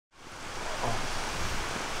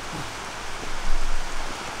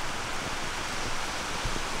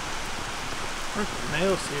Where's the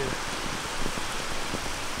nails here?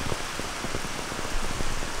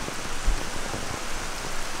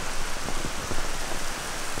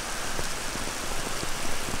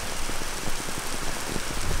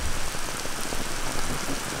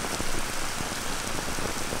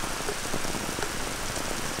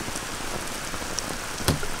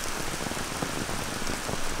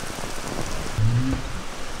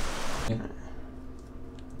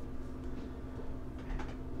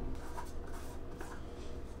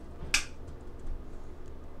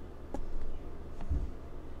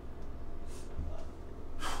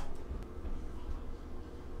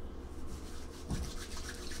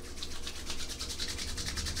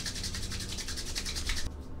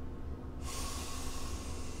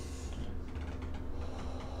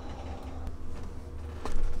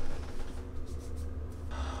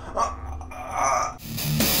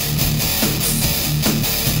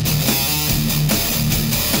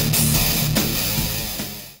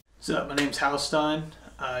 What's up? My name's Halstein.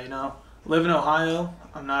 You know, live in Ohio.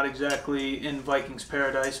 I'm not exactly in Viking's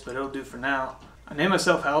paradise, but it'll do for now. I named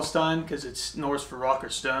myself Halstein because it's Norse for rock or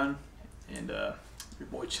stone, and your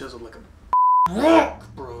boy chiseled like a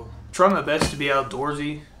rock, bro. Try my best to be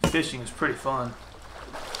outdoorsy. Fishing is pretty fun.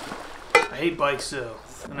 I hate bikes though.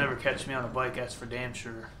 You'll never catch me on a bike, that's for damn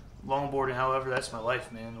sure. Longboarding, however, that's my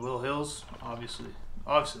life, man. Little hills, obviously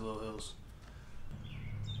Little Hills.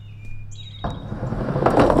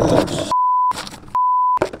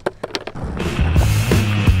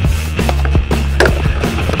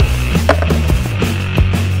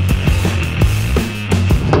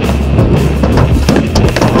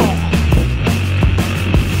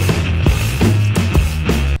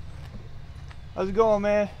 How's it going,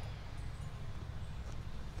 man?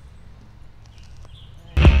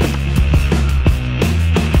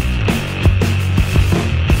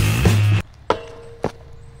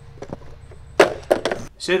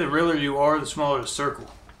 Say the realer you are, the smaller the circle.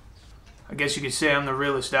 I guess you could say I'm the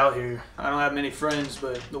realest out here. I don't have many friends,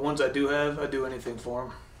 but the ones I do have, I do anything for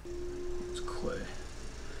them. It's Clay.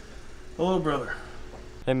 Hello, brother.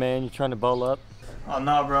 Hey man, you trying to ball up? Oh,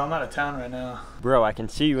 nah, bro, I'm out of town right now. Bro, I can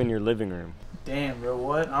see you in your living room. Damn, bro,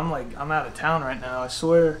 what? I'm out of town right now, I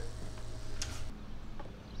swear.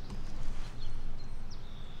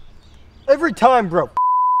 Every time, bro.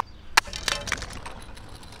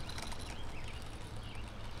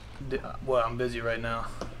 Well, I'm busy right now.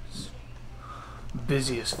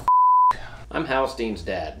 Busy as f. I'm Halstein's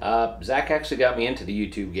dad. Zach actually got me into the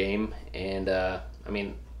YouTube game, and I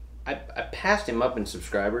mean, I passed him up in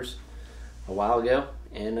subscribers a while ago,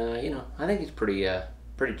 and you know, I think he's pretty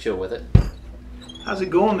chill with it. How's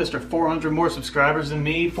it going, Mr. 400 more subscribers than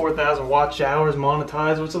me, 4,000 watch hours,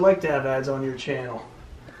 monetized? What's it like to have ads on your channel?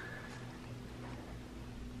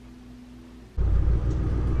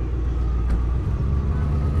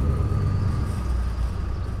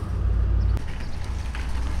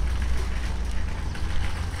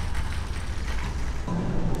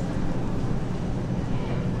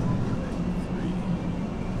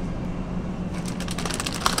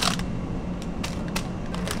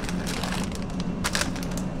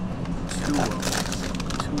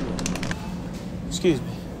 Excuse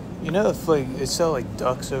me. You know if like they sell like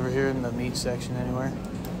ducks over here in the meat section anywhere?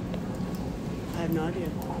 I have no idea.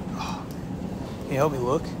 Oh, can you help me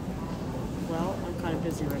look? Well, I'm kind of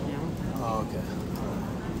busy right now. Oh, okay.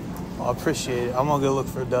 Well, I appreciate it. I'm gonna go look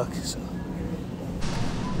for a duck. So.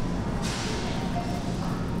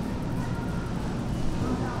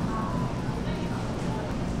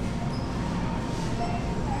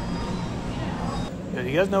 Yeah, do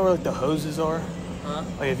you guys know where like the hoses are? Huh?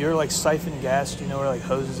 Like if you're like siphon gas, do you know where like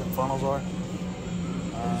hoses and funnels are?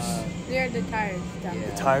 They're the tire stuff. Yeah.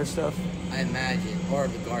 The tire stuff? I imagine, or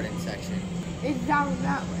the garden section. It's down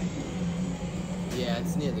that way. Yeah,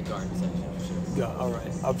 it's near the garden section, for sure. Yeah, all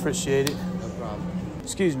right. I appreciate it. No problem.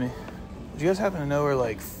 Excuse me. Do you guys happen to know where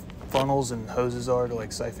like funnels and hoses are to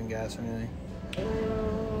like siphon gas or anything?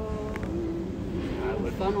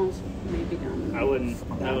 Funnels, maybe down. I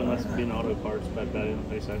wouldn't know unless it'd be an auto parts, but that isn't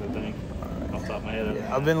place I would think. Off the top of my head.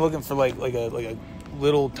 Yeah, I've been looking for like a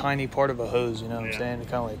little tiny part of a hose, you know what I'm saying? To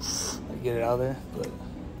kind of like get it out of there, but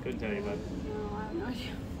Couldn't tell you, bud. No, I have no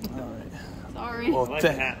idea. all right. Sorry. Well, I like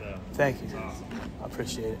the hat though. thank you. It's awesome. I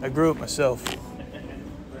appreciate it. I grew it myself.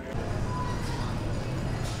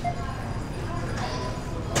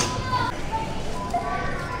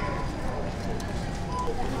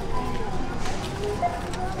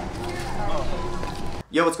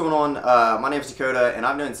 Yo, what's going on? My name's Dakota, and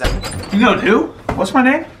I've known Zach. You know who? What's my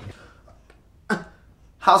name?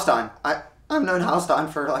 Halstein. I've known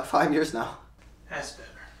Halstein for like 5 years now. That's better.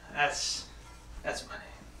 That's my name.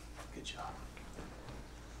 Good job.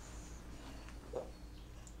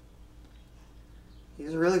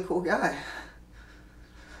 He's a really cool guy.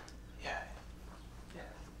 Yeah. Yeah.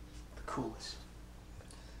 The coolest.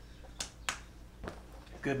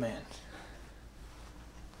 Good man.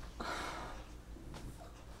 I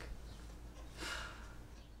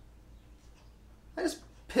just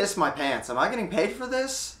pissed my pants. Am I getting paid for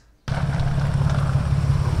this?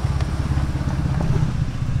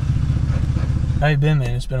 How you been,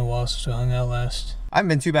 man? It's been a while since we hung out last. I haven't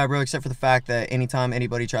been too bad, bro, except for the fact that anytime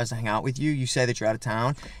anybody tries to hang out with you, you say that you're out of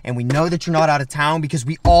town. And we know that you're not out of town because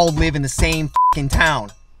we all live in the same f***ing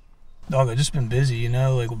town. Dog, I've just been busy, you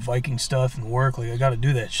know, like with Viking stuff and work. Like, I gotta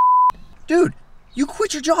do that shit. Dude, you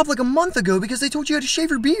quit your job like a month ago because they told you had to shave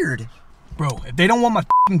your beard. Bro, if they don't want my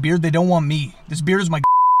f***ing beard, they don't want me. This beard is my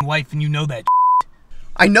f***ing life, and you know that.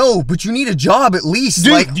 I know, but you need a job at least.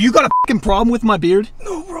 Dude, like, do you got a f***ing problem with my beard?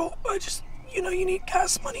 No, bro, I just, you know, you need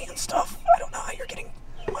gas money and stuff. I don't know how you're getting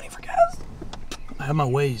money for gas. I have my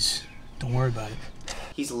ways. Don't worry about it.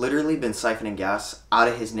 He's literally been siphoning gas out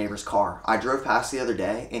of his neighbor's car. I drove past the other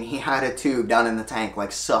day, and he had a tube down in the tank,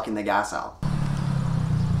 like sucking the gas out.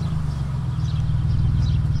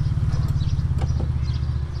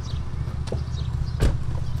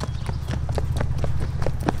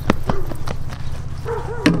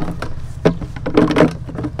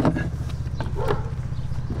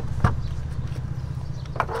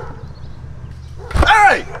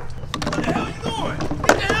 Hey! What the hell are you doing?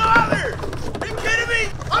 Get the hell out of here! Are you kidding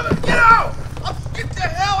me? Get out! Get the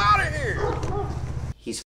hell out of here!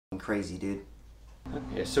 He's f***ing crazy, dude.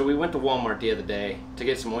 Yeah, so we went to Walmart the other day to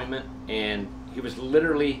get some ointment, and he was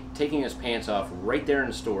literally taking his pants off right there in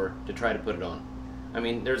the store to try to put it on. I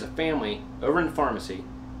mean, there's a family over in the pharmacy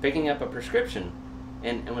picking up a prescription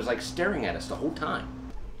and was like staring at us the whole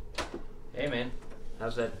time. Hey man,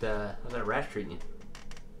 how's that rash treating you?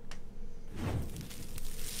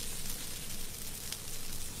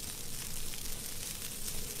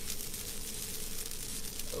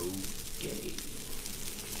 Okay.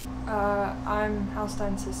 I'm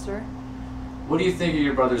Halstein's sister. What do you think of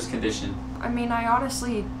your brother's condition? I mean, I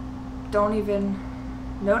honestly don't even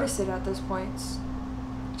notice it at this point. It's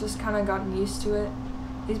just kind of gotten used to it.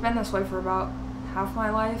 He's been this way for about half my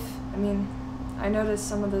life. I mean, I notice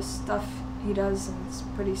some of the stuff he does and it's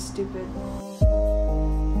pretty stupid.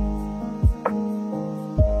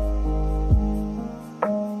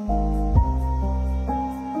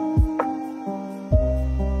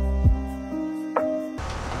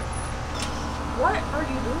 What are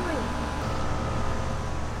you doing?